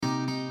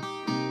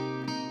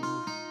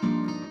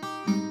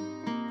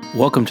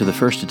Welcome to the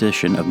first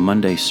edition of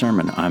Monday's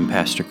Sermon. I'm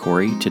Pastor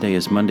Corey. Today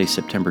is Monday,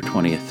 September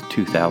 20th,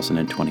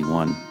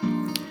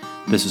 2021.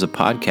 This is a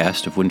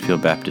podcast of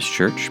Winfield Baptist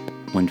Church,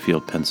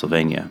 Winfield,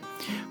 Pennsylvania.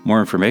 More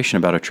information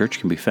about our church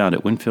can be found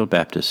at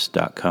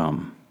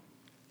winfieldbaptist.com.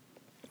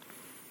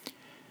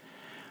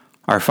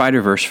 Our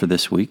fighter verse for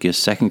this week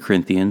is 2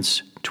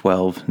 Corinthians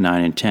 12,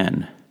 9 and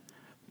 10.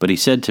 But he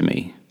said to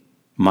me,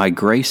 "My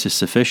grace is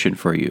sufficient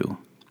for you.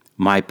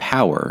 My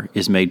power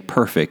is made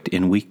perfect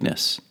in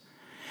weakness.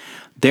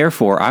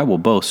 Therefore, I will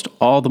boast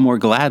all the more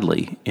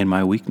gladly in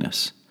my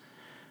weakness,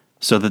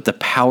 so that the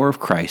power of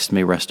Christ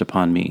may rest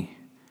upon me.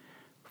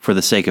 For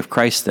the sake of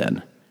Christ,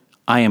 then,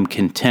 I am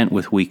content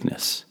with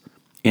weakness,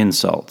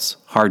 insults,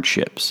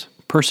 hardships,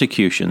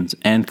 persecutions,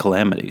 and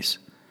calamities.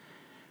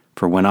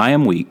 For when I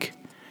am weak,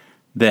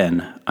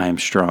 then I am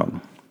strong."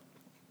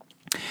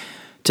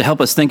 To help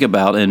us think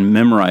about and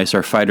memorize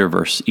our fighter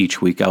verse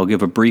each week, I'll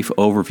give a brief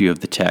overview of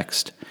the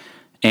text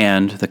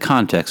and the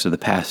context of the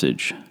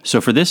passage.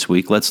 So for this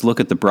week, let's look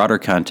at the broader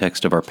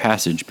context of our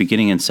passage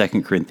beginning in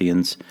 2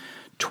 Corinthians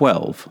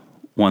 12,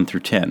 1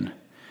 through 10.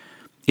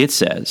 It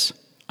says,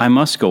 "I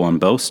must go on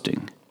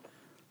boasting,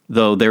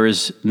 though there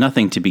is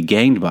nothing to be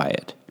gained by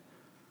it.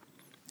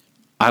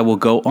 I will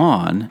go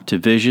on to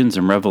visions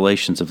and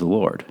revelations of the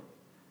Lord.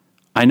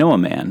 I know a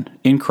man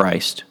in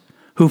Christ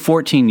who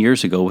 14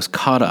 years ago was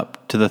caught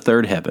up to the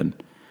third heaven.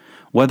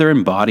 Whether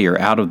in body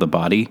or out of the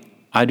body,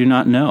 I do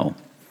not know.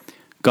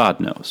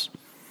 God knows.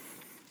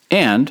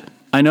 And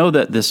I know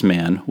that this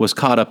man was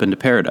caught up into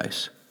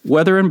paradise.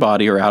 Whether in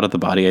body or out of the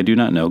body, I do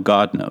not know.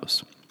 God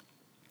knows.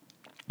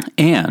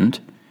 And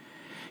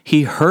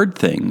he heard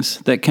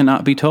things that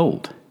cannot be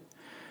told,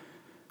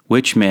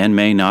 which man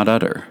may not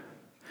utter.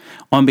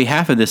 On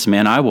behalf of this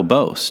man I will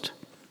boast,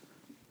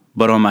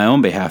 but on my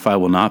own behalf I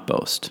will not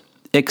boast,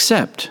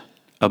 except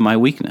of my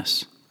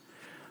weakness.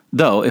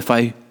 Though if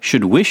I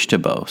should wish to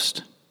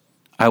boast,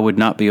 I would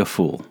not be a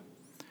fool.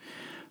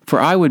 For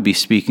I would be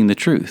speaking the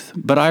truth,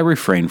 but I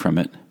refrain from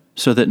it,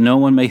 so that no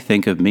one may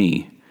think of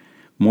me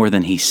more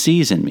than he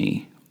sees in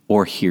me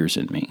or hears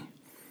in me.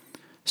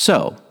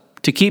 So,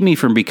 to keep me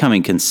from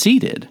becoming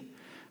conceited,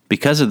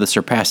 because of the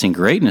surpassing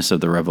greatness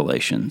of the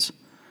revelations,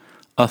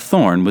 a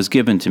thorn was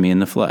given to me in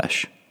the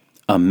flesh,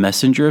 a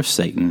messenger of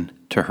Satan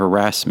to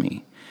harass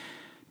me,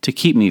 to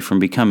keep me from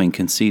becoming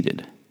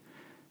conceited.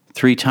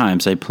 3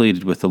 times I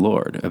pleaded with the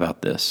Lord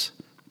about this,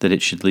 that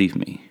it should leave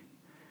me.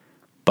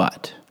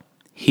 But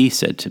he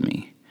said to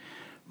me,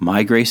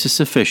 'My grace is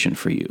sufficient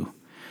for you,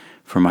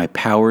 for my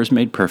power is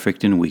made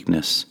perfect in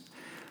weakness.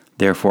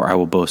 Therefore I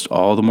will boast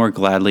all the more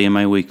gladly in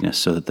my weakness,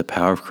 so that the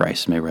power of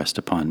Christ may rest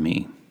upon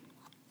me.'"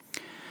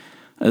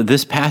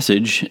 This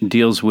passage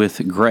deals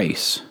with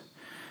grace,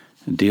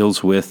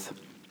 deals with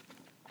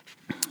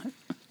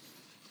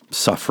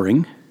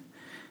suffering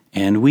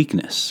and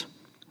weakness.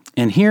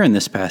 And here in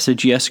this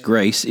passage, yes,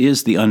 grace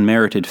is the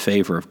unmerited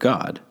favor of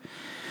God.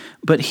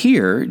 But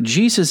here,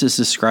 Jesus is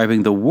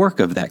describing the work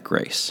of that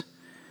grace,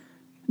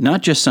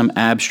 not just some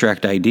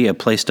abstract idea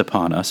placed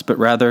upon us, but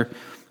rather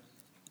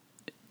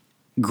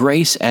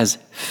grace as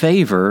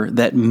favor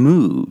that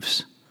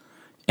moves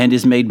and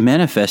is made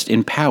manifest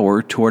in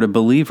power toward a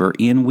believer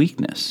in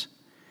weakness.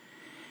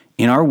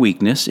 In our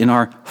weakness, in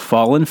our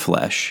fallen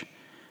flesh,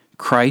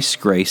 Christ's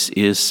grace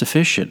is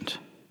sufficient.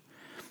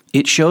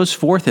 It shows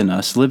forth in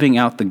us living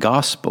out the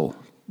gospel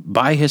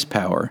by his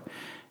power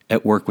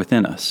at work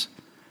within us.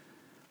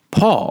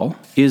 Paul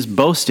is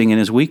boasting in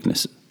his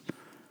weaknesses.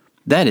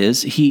 That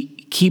is, he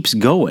keeps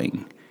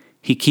going.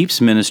 He keeps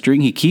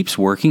ministering. He keeps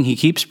working. He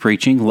keeps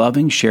preaching,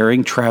 loving,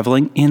 sharing,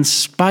 traveling, in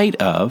spite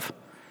of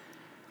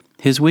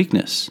his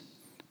weakness,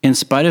 in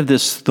spite of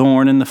this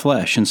thorn in the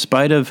flesh, in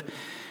spite of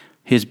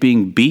his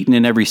being beaten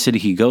in every city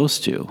he goes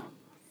to.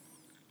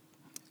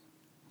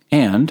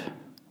 And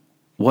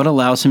what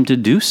allows him to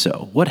do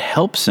so, what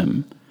helps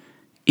him,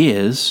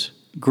 is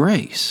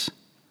grace.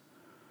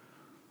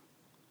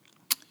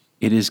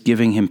 It is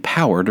giving him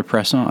power to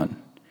press on.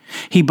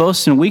 He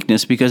boasts in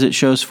weakness because it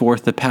shows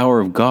forth the power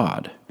of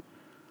God.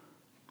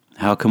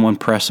 How can one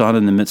press on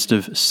in the midst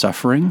of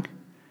suffering?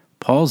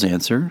 Paul's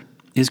answer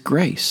is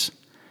grace.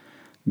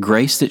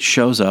 Grace that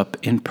shows up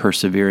in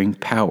persevering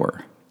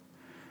power.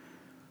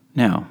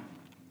 Now,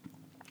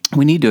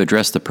 we need to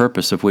address the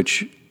purpose of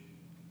which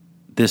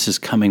this is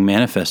coming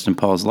manifest in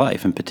Paul's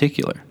life in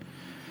particular.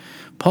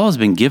 Paul has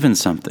been given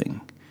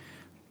something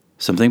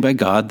by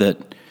God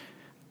that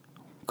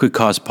could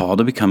cause Paul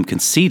to become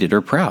conceited or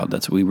proud.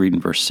 That's what we read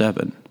in verse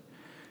 7.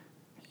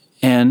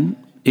 And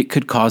it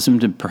could cause him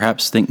to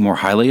perhaps think more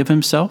highly of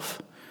himself.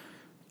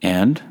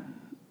 And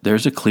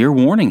there's a clear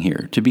warning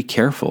here to be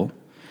careful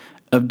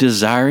of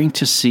desiring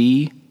to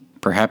see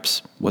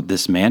perhaps what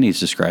this man he's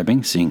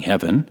describing, seeing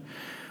heaven,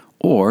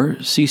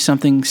 or see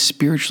something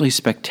spiritually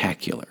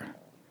spectacular.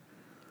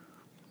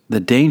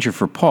 The danger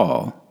for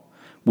Paul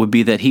would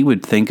be that he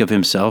would think of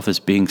himself as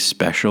being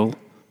special,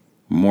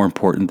 more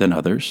important than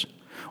others,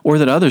 or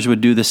that others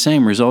would do the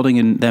same, resulting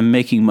in them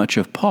making much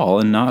of Paul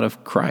and not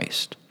of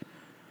Christ.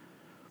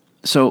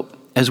 So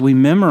as we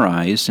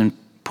memorize and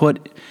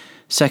put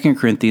 2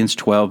 Corinthians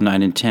 12,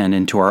 9, and 10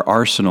 into our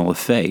arsenal of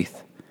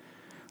faith,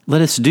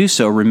 let us do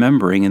so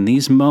remembering in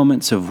these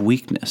moments of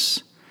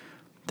weakness,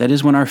 that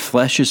is when our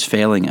flesh is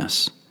failing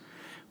us,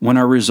 when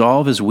our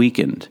resolve is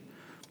weakened,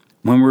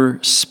 when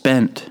we're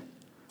spent,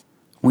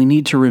 we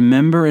need to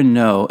remember and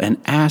know and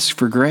ask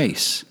for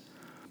grace.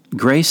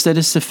 Grace that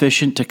is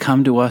sufficient to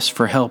come to us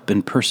for help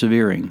in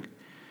persevering.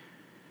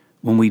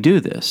 When we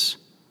do this,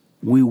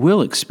 we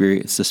will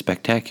experience the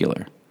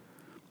spectacular,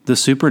 the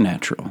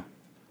supernatural,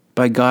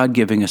 by God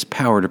giving us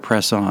power to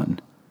press on,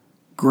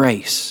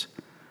 grace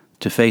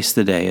to face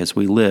the day as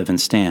we live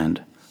and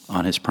stand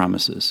on His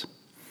promises.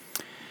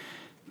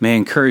 May I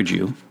encourage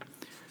you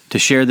to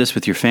share this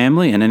with your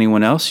family and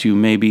anyone else you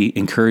may be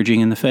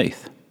encouraging in the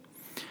faith.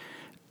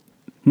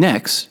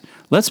 Next,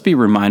 let's be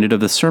reminded of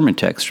the sermon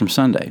text from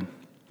Sunday.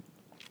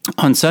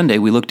 On Sunday,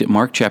 we looked at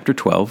Mark chapter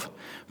 12,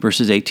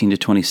 verses 18 to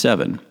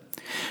 27,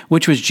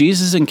 which was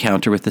Jesus'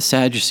 encounter with the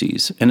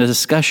Sadducees and a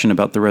discussion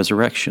about the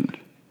resurrection.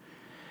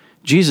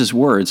 Jesus'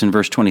 words in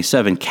verse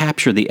 27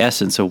 capture the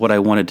essence of what I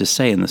wanted to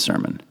say in the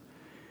sermon.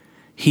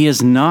 He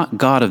is not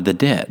God of the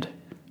dead,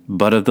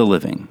 but of the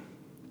living.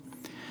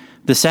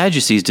 The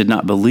Sadducees did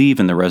not believe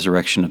in the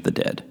resurrection of the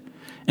dead,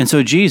 and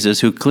so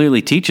Jesus, who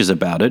clearly teaches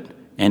about it,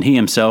 and He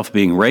Himself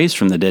being raised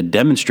from the dead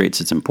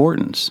demonstrates its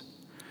importance,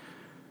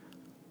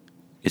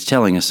 is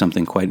telling us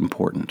something quite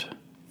important.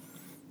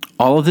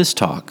 All of this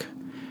talk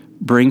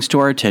brings to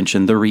our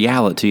attention the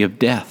reality of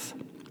death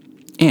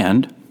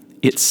and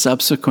its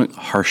subsequent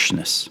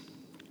harshness.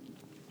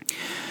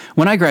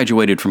 When I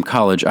graduated from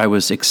college, I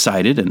was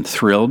excited and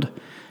thrilled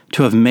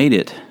to have made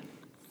it,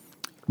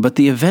 but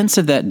the events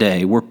of that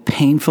day were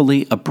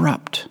painfully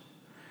abrupt.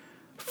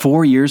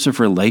 4 years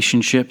of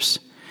relationships,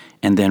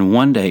 and then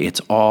one day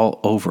it's all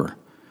over,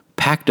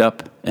 packed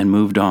up and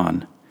moved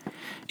on.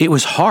 It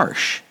was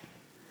harsh,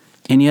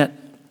 and yet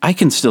I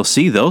can still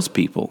see those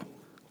people,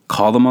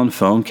 call them on the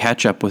phone,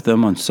 catch up with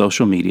them on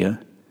social media.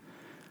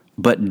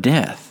 But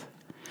death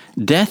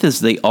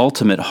is the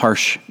ultimate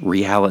harsh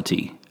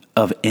reality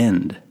of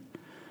end.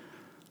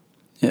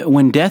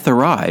 When death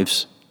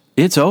arrives,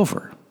 it's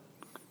over.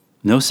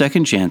 No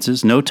second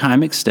chances, no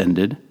time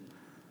extended,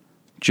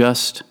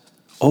 just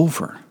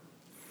over.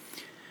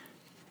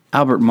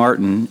 Albert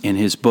Martin, in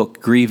his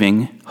book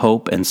Grieving,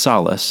 Hope, and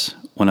Solace,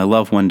 When a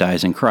Loved One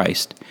Dies in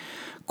Christ,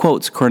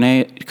 quotes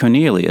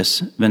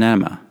Cornelius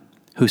Venema,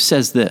 who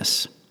says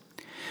this: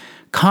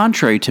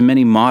 contrary to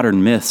many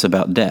modern myths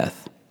about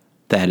death,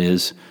 that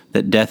is,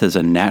 that death is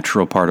a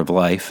natural part of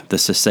life, the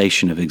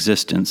cessation of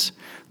existence,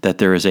 that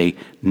there is a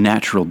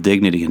natural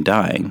dignity in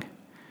dying,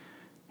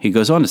 he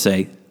goes on to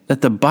say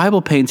that the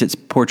Bible paints its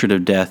portrait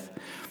of death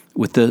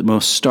with the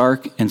most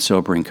stark and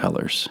sobering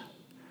colors.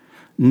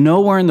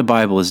 Nowhere in the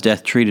Bible is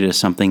death treated as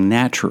something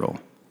natural,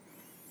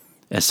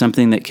 as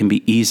something that can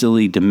be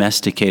easily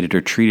domesticated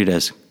or treated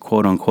as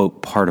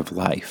quote-unquote part of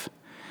life.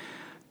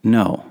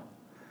 No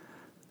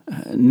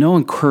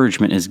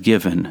encouragement is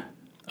given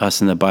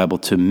us in the Bible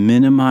to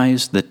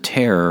minimize the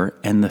terror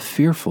and the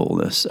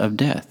fearfulness of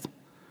death,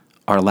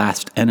 our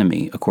last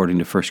enemy, according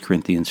to 1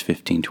 Corinthians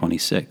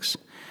 15:26.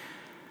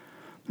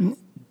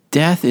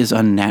 Death is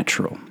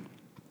unnatural,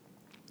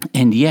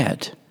 and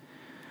yet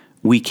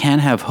we can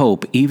have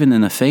hope even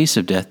in the face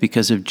of death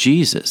because of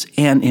Jesus,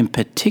 and in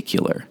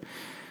particular,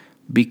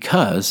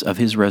 because of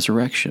His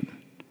resurrection.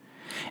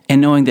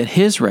 And knowing that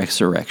His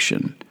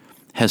resurrection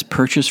has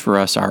purchased for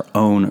us our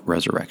own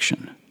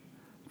resurrection,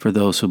 for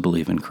those who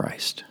believe in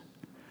Christ.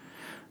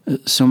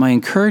 So my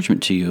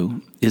encouragement to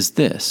you is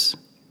this: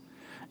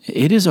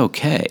 it is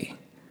okay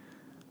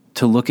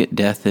to look at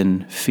death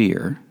in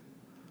fear,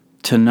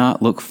 to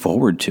not look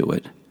forward to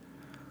it,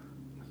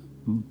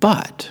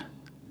 but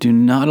do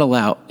not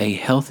allow a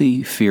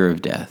healthy fear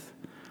of death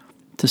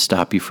to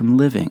stop you from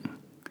living.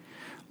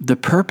 The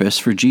purpose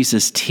for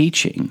Jesus'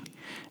 teaching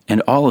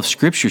and all of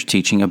Scripture's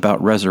teaching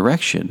about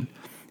resurrection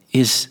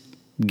is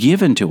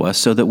given to us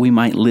so that we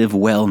might live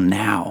well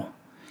now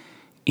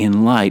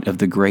in light of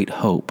the great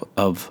hope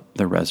of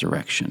the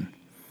resurrection.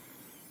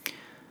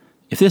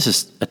 If this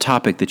is a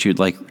topic that you'd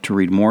like to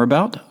read more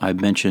about,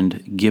 I've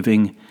mentioned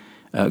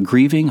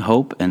Grieving,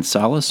 Hope, and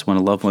Solace When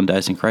a Loved One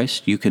Dies in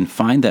Christ. You can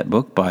find that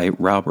book by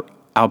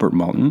Albert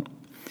Martin.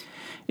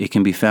 It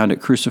can be found at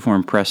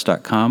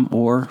cruciformpress.com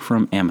or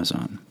from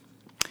Amazon.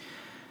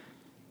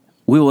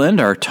 We will end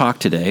our talk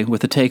today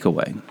with a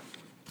takeaway.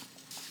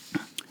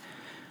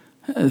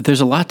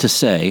 There's a lot to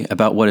say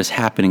about what is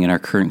happening in our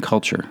current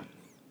culture,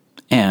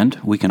 and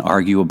we can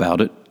argue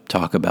about it,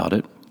 talk about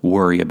it,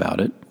 worry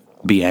about it,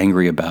 be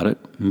angry about it,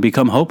 and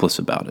become hopeless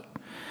about it.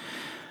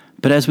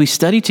 But as we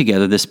study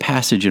together this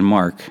passage in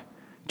Mark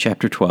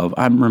chapter 12,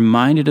 I'm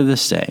reminded of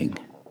this saying: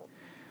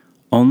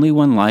 only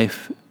one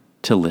life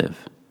to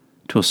live,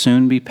 'twill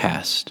soon be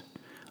past.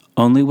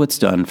 Only what's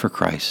done for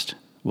Christ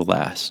will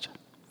last.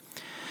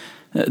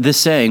 This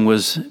saying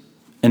was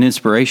an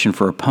inspiration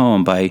for a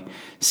poem by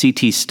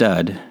C.T.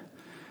 Studd,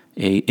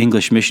 an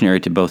English missionary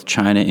to both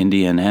China,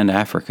 India, and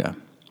Africa.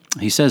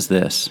 He says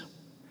this: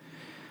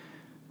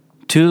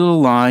 2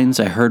 little lines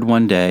I heard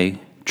one day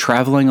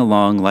traveling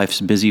along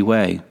life's busy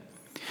way,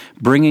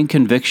 bringing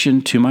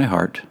conviction to my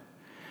heart,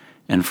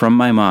 and from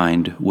my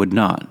mind would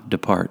not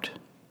depart.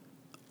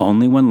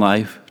 Only one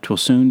life 'twill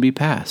soon be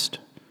past,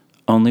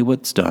 only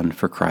what's done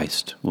for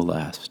Christ will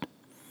last.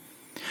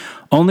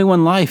 Only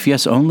one life,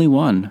 yes, only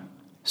one,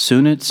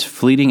 soon its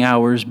fleeting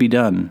hours be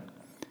done,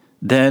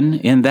 then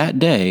in that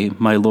day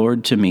my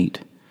Lord to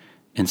meet,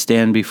 and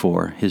stand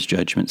before his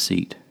judgment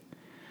seat.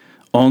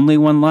 Only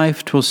one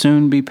life 'twill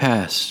soon be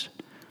past,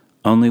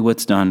 only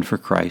what's done for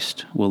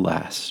Christ will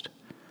last.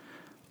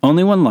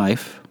 Only one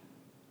life,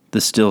 the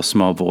still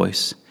small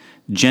voice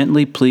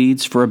gently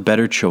pleads for a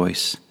better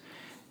choice,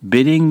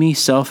 bidding me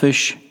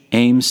selfish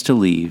aims to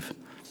leave,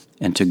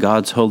 and to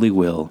God's holy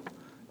will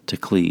to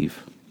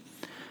cleave.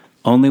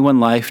 Only one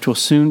life 'twill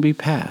soon be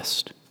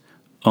past,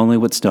 only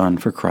what's done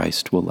for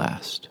Christ will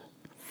last.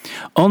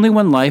 Only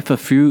one life, a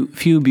few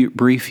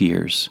brief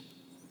years,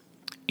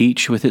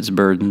 each with its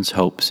burdens,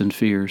 hopes, and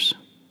fears.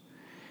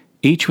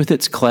 Each with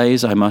its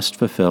clays I must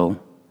fulfill,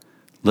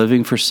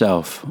 living for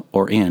self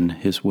or in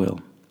his will.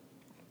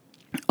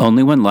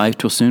 Only one life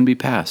 'twill soon be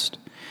past,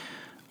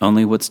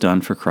 only what's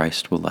done for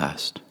Christ will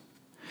last.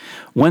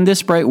 When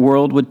this bright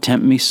world would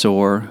tempt me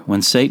sore,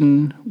 when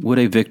Satan would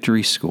a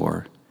victory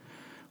score,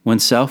 when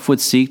self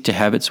would seek to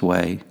have its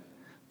way,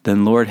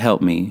 then Lord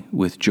help me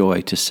with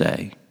joy to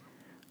say,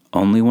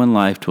 only one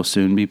life 'twill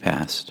soon be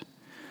past,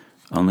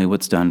 only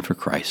what's done for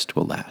Christ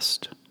will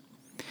last.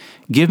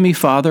 Give me,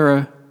 Father,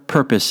 a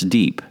purpose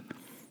deep,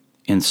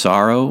 in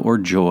sorrow or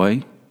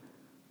joy,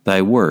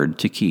 thy word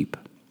to keep.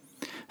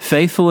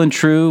 Faithful and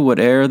true,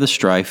 whate'er the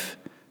strife,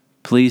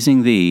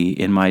 pleasing thee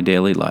in my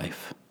daily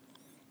life.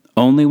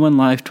 Only one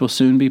life 'twill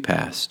soon be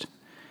past,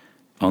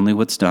 only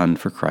what's done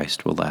for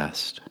Christ will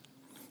last.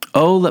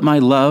 Oh, let my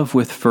love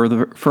with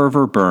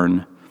fervor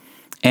burn,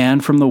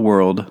 and from the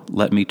world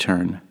let me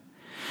turn,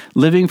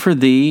 living for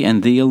thee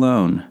and thee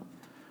alone,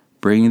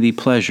 bringing thee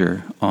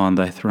pleasure on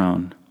thy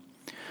throne.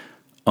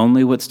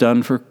 Only what's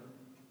done for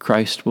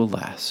Christ will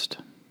last.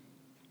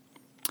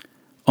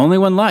 Only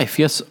one life,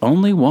 yes,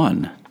 only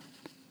one.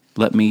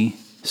 Let me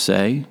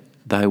say,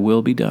 thy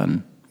will be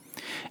done.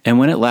 And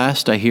when at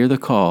last I hear the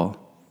call,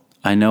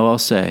 I know I'll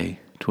say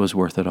 'twas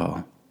worth it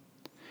all.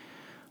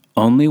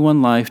 Only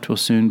one life 'twill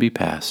soon be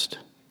past,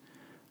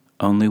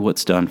 only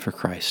what's done for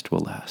Christ will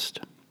last.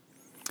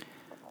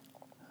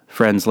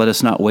 Friends, let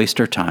us not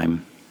waste our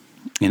time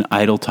in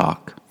idle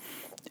talk,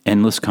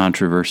 endless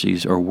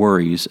controversies, or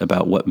worries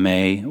about what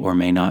may or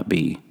may not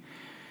be,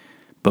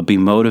 but be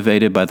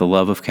motivated by the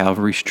love of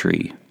Calvary's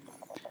tree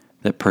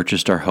that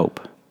purchased our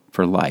hope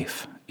for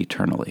life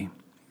eternally.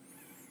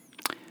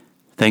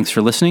 Thanks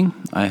for listening.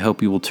 I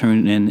hope you will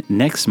tune in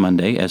next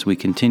Monday as we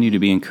continue to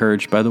be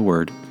encouraged by the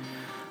Word.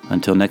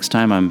 Until next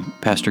time, I'm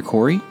Pastor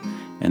Corey,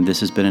 and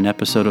this has been an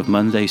episode of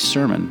Monday's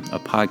Sermon, a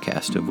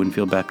podcast of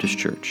Winfield Baptist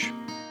Church.